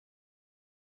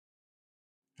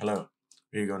Hello,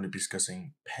 we're going to be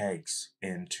discussing pegs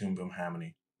in Toon Boom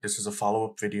Harmony. This is a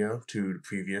follow-up video to the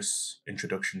previous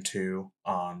introduction to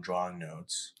on drawing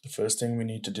nodes. The first thing we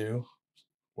need to do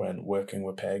when working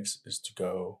with pegs is to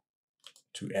go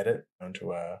to edit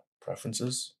onto our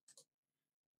preferences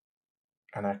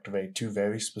and activate two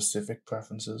very specific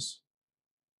preferences.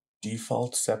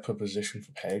 Default separate position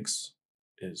for pegs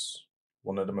is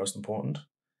one of the most important.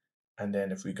 And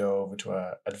then if we go over to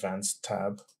our advanced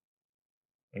tab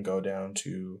and go down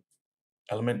to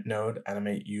element node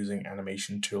animate using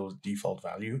animation tools default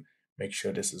value, make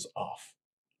sure this is off.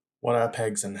 What are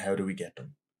pegs and how do we get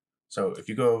them? So if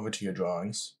you go over to your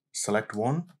drawings, select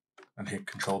one and hit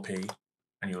Control P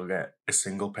and you'll get a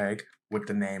single peg with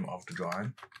the name of the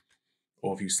drawing.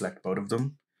 Or if you select both of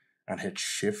them and hit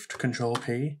Shift Control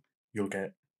P, you'll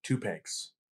get two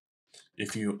pegs.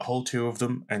 If you hold two of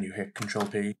them and you hit Control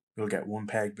P, you'll get one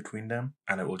peg between them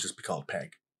and it will just be called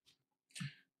peg.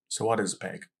 So what is a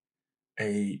peg?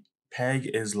 A peg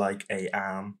is like an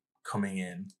arm coming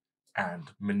in and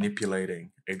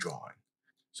manipulating a drawing.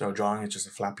 So a drawing is just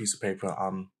a flat piece of paper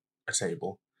on a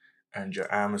table, and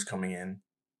your arm is coming in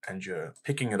and you're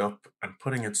picking it up and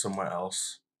putting it somewhere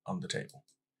else on the table.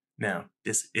 Now,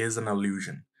 this is an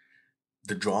illusion.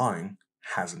 The drawing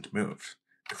hasn't moved.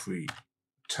 If we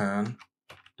turn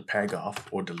the peg off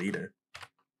or delete it,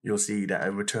 you'll see that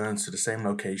it returns to the same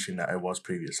location that it was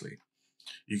previously.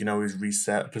 You can always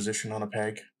reset a position on a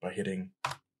peg by hitting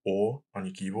O on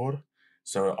your keyboard,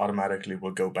 so it automatically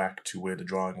will go back to where the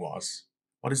drawing was.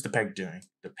 What is the peg doing?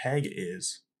 The peg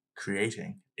is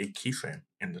creating a keyframe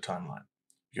in the timeline.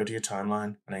 You go to your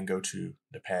timeline and then go to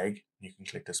the peg, and you can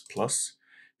click this plus.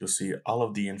 You'll see all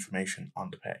of the information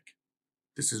on the peg.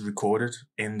 This is recorded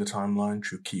in the timeline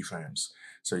through keyframes.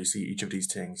 So you see each of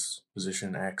these things,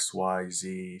 position X, Y,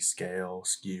 Z, scale,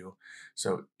 skew.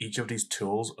 So each of these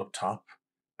tools up top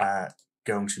are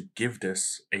going to give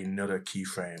this another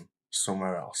keyframe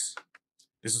somewhere else.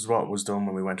 This is what was done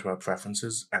when we went to our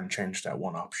preferences and changed that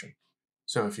one option.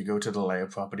 So if you go to the layer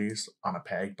properties on a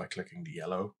peg by clicking the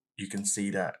yellow, you can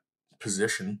see that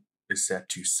position is set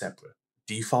to separate.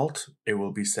 Default, it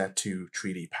will be set to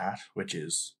 3D pat, which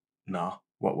is not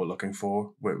what we're looking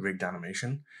for with rigged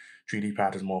animation. 3D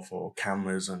pat is more for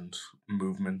cameras and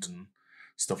movement and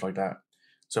stuff like that.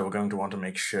 So we're going to want to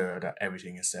make sure that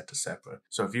everything is set to separate.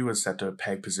 So if you would set the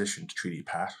peg position to 3D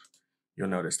pat, you'll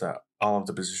notice that all of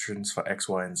the positions for X,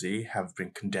 Y, and Z have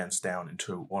been condensed down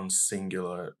into one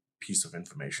singular piece of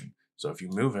information. So if you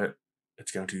move it,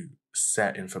 it's going to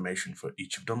set information for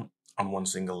each of them on one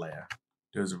single layer.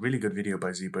 There's a really good video by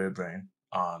ZeBirdBrain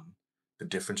on the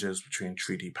differences between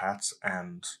 3D pats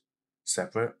and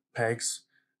separate pegs.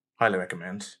 Highly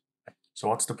recommend. So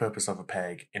what's the purpose of a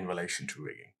peg in relation to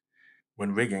rigging?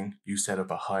 When rigging, you set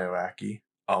up a hierarchy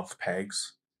of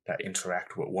pegs that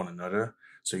interact with one another,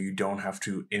 so you don't have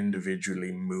to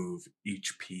individually move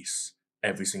each piece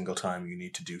every single time you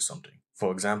need to do something.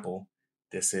 For example,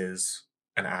 this is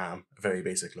an arm, a very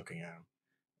basic looking arm,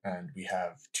 and we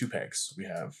have two pegs. We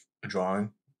have a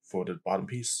drawing for the bottom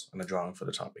piece and a drawing for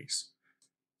the top piece.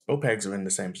 Both pegs are in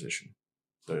the same position.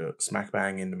 The smack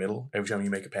bang in the middle. Every time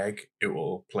you make a peg, it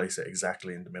will place it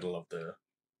exactly in the middle of the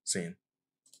scene.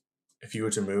 If you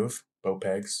were to move both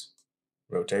pegs,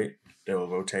 rotate, they will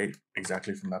rotate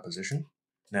exactly from that position.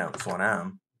 Now, for an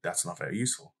arm, that's not very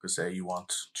useful, because say you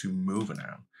want to move an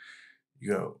arm.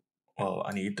 You go, well,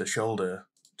 I need the shoulder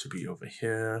to be over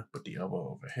here, put the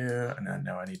elbow over here, and then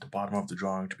now I need the bottom of the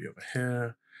drawing to be over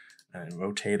here, and then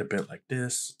rotate a bit like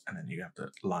this, and then you have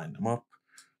to line them up.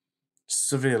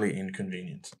 Severely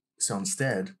inconvenient. So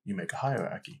instead, you make a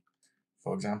hierarchy.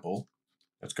 For example,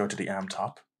 let's go to the arm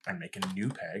top and make a new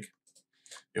peg.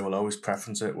 It will always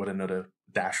preference it with another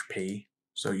 -P,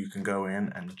 so you can go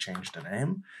in and change the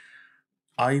name.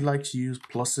 I like to use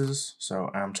pluses, so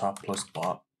arm top plus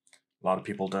bot. A lot of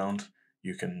people don't.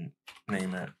 You can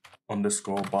name it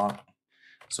 _bot.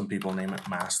 Some people name it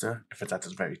master if it's at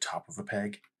the very top of a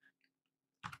peg.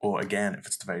 Or again, if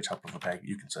it's the very top of a peg,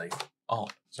 you can say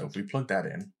alt. So if we plug that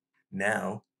in,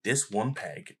 now this one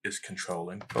peg is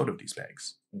controlling both of these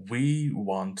pegs. We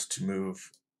want to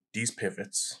move these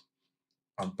pivots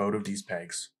on both of these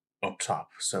pegs up top,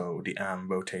 so the arm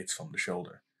rotates from the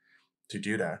shoulder. To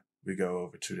do that, we go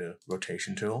over to the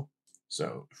rotation tool.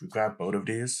 So if we grab both of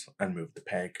these and move the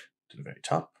peg to the very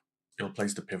top, it'll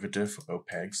place the pivoter for both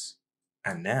pegs.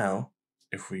 And now,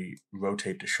 if we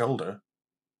rotate the shoulder,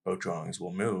 both drawings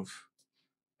will move.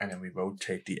 And then we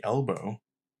rotate the elbow,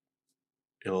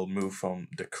 it'll move from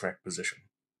the correct position.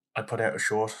 I put out a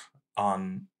short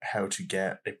on how to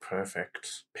get a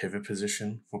perfect pivot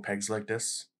position for pegs like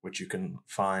this, which you can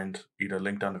find either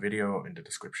linked on the video or in the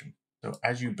description. So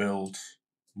as you build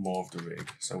more of the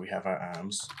rig, so we have our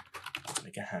arms, let's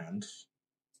make a hand.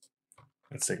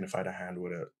 Let's signify the hand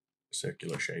with a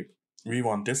circular shape. We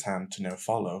want this hand to now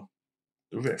follow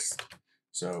the wrist.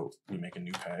 So we make a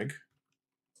new peg,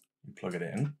 we plug it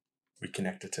in, we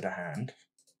connect it to the hand,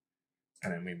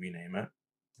 and then we rename it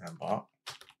handbot,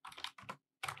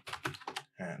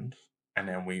 hand, and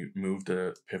then we move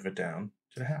the pivot down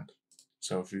to the hand.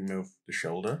 So if we move the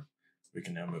shoulder, we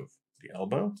can now move the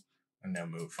elbow, and now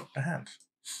move the hand,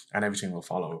 and everything will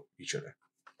follow each other.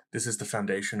 This is the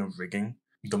foundation of rigging.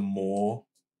 The more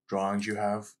drawings you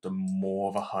have, the more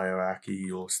of a hierarchy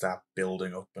you'll start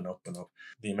building up and up and up.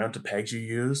 The amount of pegs you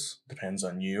use depends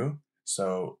on you.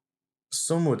 So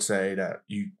some would say that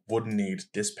you wouldn't need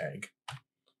this peg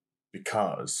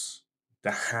because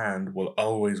the hand will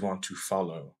always want to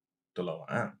follow the lower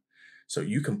arm. So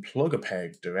you can plug a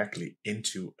peg directly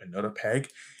into another peg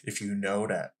if you know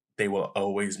that they will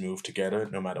always move together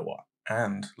no matter what.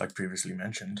 And like previously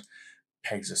mentioned,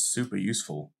 pegs are super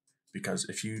useful because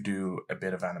if you do a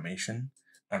bit of animation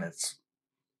and it's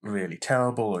really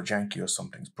terrible or janky or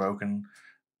something's broken,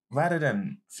 rather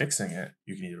than fixing it,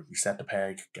 you can either reset the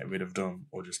peg, get rid of them,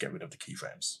 or just get rid of the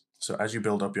keyframes. So as you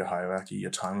build up your hierarchy,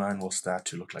 your timeline will start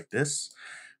to look like this,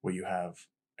 where you have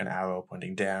an arrow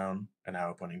pointing down, an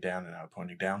arrow pointing down, an arrow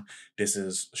pointing down. This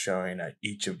is showing that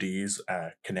each of these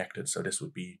are connected. So this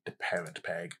would be the parent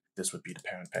peg. This would be the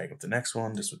parent peg of the next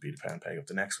one. This would be the parent peg of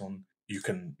the next one. You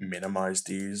can minimize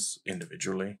these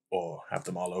individually or have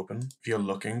them all open. If you're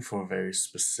looking for a very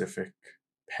specific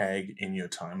peg in your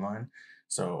timeline,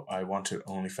 so I want to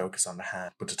only focus on the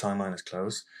hand, but the timeline is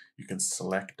closed, you can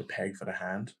select the peg for the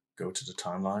hand, go to the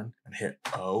timeline and hit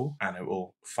O, and it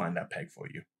will find that peg for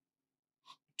you.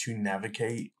 To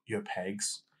navigate your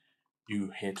pegs,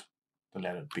 you hit the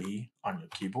letter B on your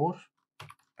keyboard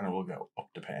and it will go up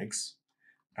the pegs.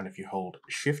 And if you hold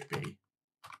Shift B,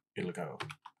 it'll go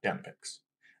down the pegs.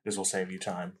 This will save you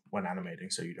time when animating,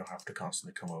 so you don't have to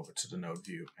constantly come over to the node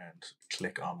view and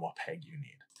click on what peg you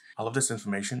need. All of this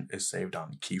information is saved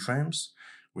on keyframes,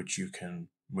 which you can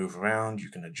move around, you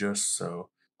can adjust. So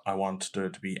I want there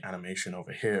to be animation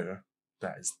over here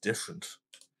that is different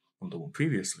from the one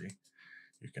previously.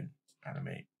 You can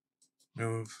animate,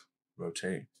 move,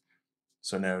 rotate.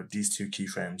 So now these two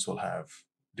keyframes will have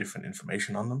different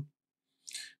information on them.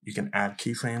 You can add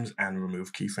keyframes and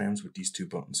remove keyframes with these two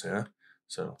buttons here.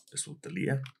 So this will delete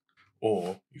it.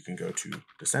 Or you can go to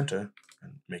the center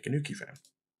and make a new keyframe.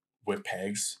 With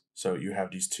pegs, so you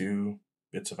have these two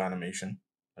bits of animation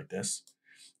like this.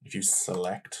 If you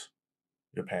select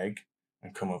your peg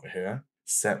and come over here,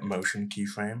 set motion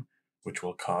keyframe, which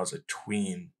will cause a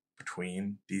tween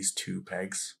between these two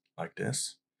pegs like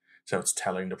this. So it's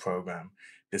telling the program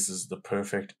this is the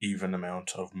perfect even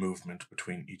amount of movement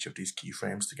between each of these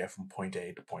keyframes to get from point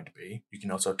A to point B. You can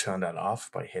also turn that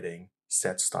off by hitting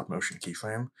set stop motion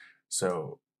keyframe.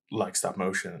 So like stop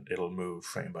motion, it'll move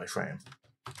frame by frame.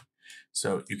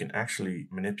 So you can actually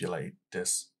manipulate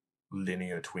this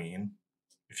linear tween.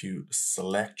 If you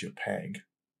select your peg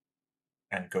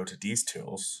and go to these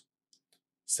tools,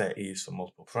 set ease for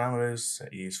multiple parameters,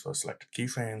 set ease for selected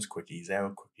keyframes, quick ease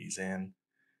out, quick ease in,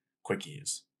 quick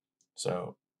ease.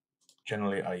 So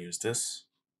generally I use this.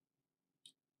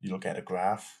 You look at a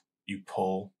graph, you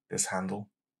pull this handle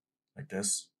like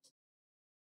this.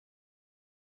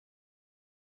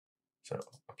 So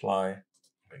apply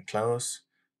and close.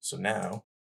 So now,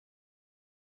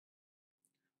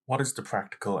 what is the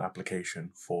practical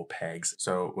application for pegs?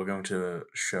 So we're going to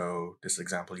show this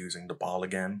example using the ball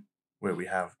again, where we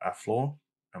have our floor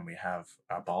and we have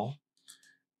our ball.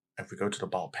 If we go to the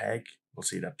ball peg, we'll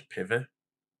see that the pivot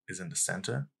is in the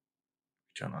center.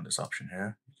 Turn on this option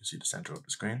here, you can see the center of the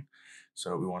screen.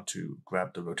 So we want to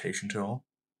grab the rotation tool,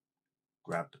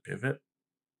 grab the pivot,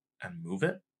 and move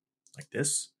it like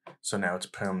this. So now it's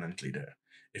permanently there.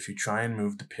 If you try and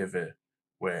move the pivot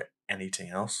where anything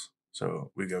else,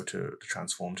 so we go to the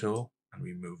transform tool and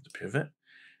we move the pivot,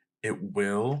 it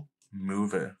will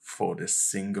move it for this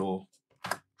single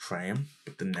frame,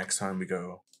 but the next time we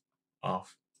go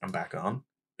off and back on,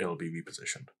 it'll be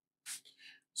repositioned.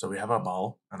 So we have our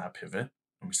ball and our pivot,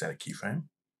 and we set a keyframe.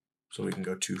 So we can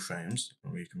go 2 frames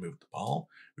and we can move the ball.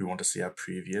 We want to see our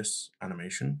previous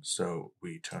animation, so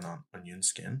we turn on onion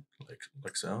skin,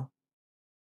 like so.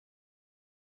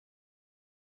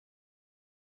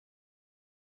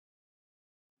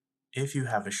 If you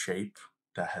have a shape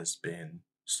that has been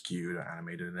skewed or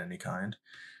animated in any kind,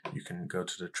 you can go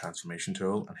to the transformation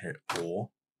tool and hit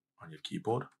O on your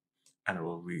keyboard. and it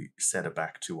will reset it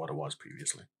back to what it was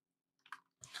previously.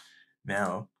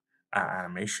 Now, our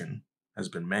animation has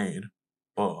been made,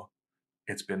 but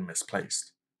it's been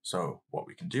misplaced. So what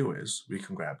we can do is we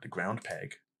can grab the ground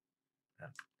peg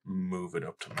and move it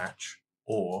up to match,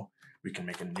 or we can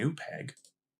make a new peg,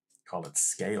 call it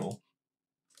scale,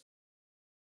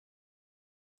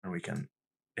 and we can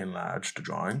enlarge the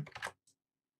drawing.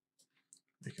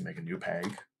 We can make a new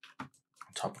peg on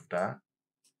top of that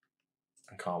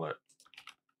and call it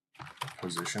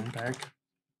position peg,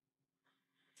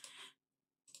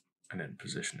 and then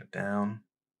position it down.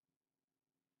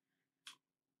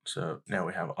 So now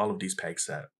we have all of these pegs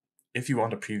set. If you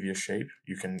want a previous shape,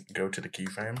 you can go to the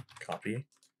keyframe, copy,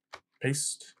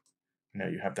 paste. Now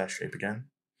you have that shape again.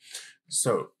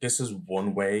 So this is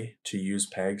one way to use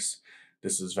pegs.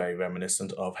 This is very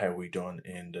reminiscent of how we done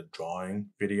in the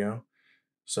drawing video.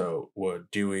 So we're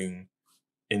doing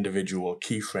individual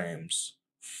keyframes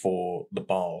for the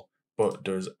ball, but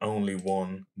there's only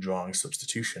one drawing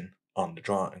substitution on the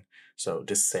drawing. So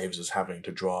this saves us having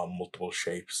to draw multiple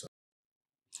shapes.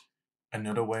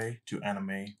 Another way to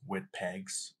animate with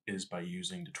pegs is by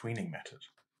using the tweening method.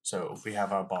 So if we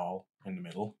have our ball in the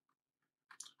middle,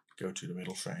 go to the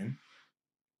middle frame,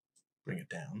 bring it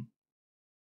down,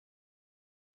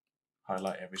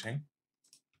 highlight everything,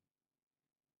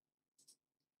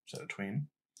 set a tween.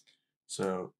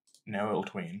 So now it'll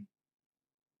tween,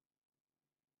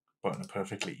 but in a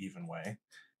perfectly even way.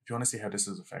 If you want to see how this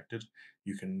is affected,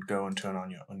 you can go and turn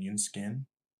on your onion skin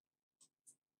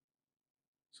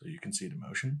so you can see the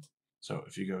motion. So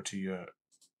if you go to your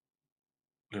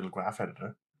little graph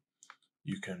editor,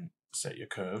 you can set your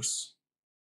curves.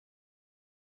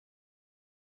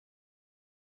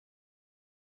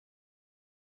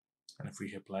 And if we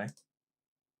hit play,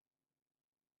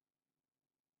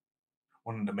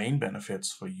 one of the main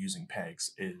benefits for using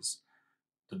pegs is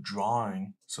the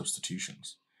drawing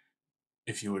substitutions.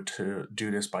 If you were to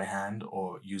do this by hand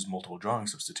or use multiple drawing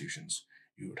substitutions,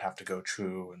 you would have to go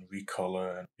through and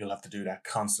recolor, and you'll have to do that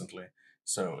constantly.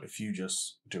 So if you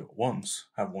just do it once,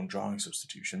 have one drawing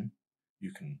substitution,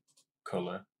 you can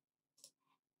color,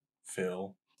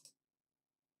 fill,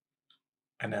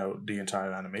 and now the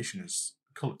entire animation is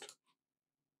colored.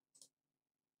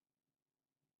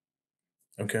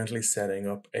 I'm currently setting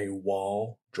up a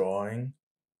wall drawing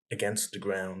against the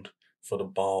ground for the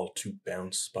ball to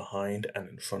bounce behind and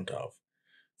in front of.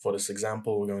 For this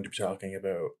example, we're going to be talking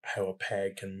about how a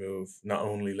peg can move not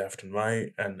only left and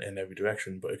right and in every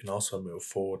direction, but it can also move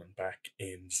forward and back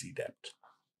in Z depth.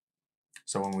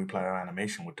 So when we play our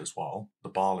animation with this wall, the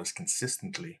ball is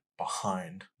consistently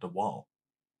behind the wall.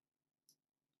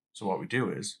 So what we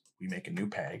do is we make a new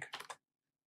peg,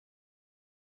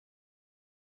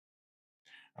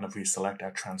 and if we select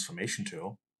our transformation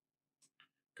tool,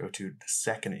 go to the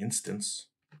second instance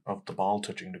of the ball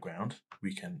touching the ground,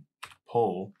 we can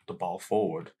pull the ball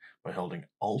forward by holding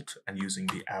Alt and using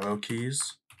the arrow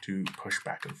keys to push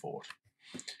back and forth.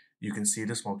 You can see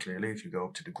this more clearly if you go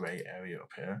up to the gray area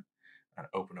up here and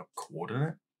open up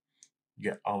coordinate.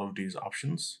 You get all of these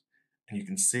options, and you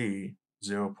can see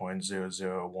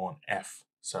 0.001F.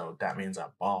 So that means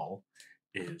that ball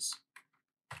is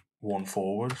one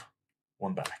forward,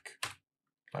 one back,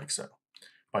 like so.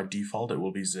 By default, it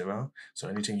will be 0. So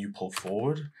anything you pull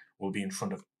forward will be in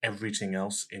front of everything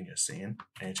else in your scene.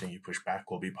 Anything you push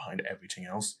back will be behind everything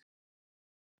else.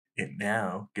 It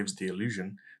now gives the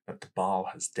illusion that the ball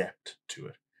has depth to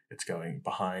it. It's going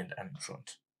behind and in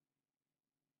front.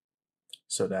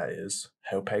 So that is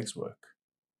how pegs work.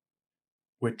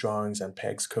 With drawings and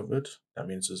pegs covered, that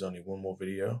means there's only one more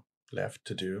video left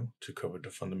to do to cover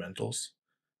the fundamentals,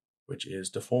 which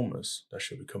is Deformers. That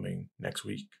should be coming next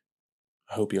week.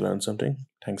 I hope you learned something.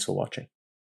 Thanks for watching.